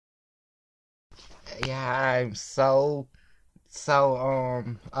Yeah, I'm so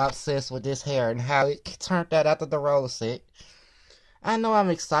obsessed with this hair and how it turned out after the roller set. I know I'm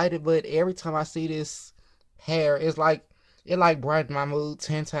excited, but every time I see this hair, it like brightened my mood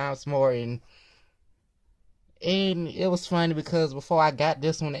 10 times more. And it was funny because before I got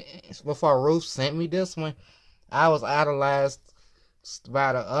this one, before Ruth sent me this one, I was idolized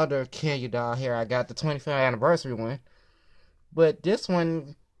by the other Kenya doll hair. I got the 25th anniversary one, but this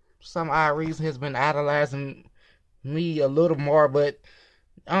one, some odd reason, has been idolizing me a little more. But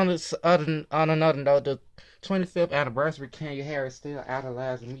on another note, the 25th anniversary Kenya hair is still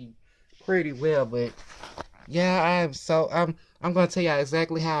idolizing me pretty well. But yeah, I'm gonna tell y'all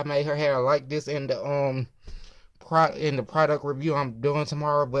exactly how I made her hair like this in the product review I'm doing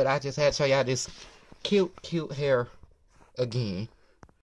tomorrow. But I just had to show y'all this cute hair again.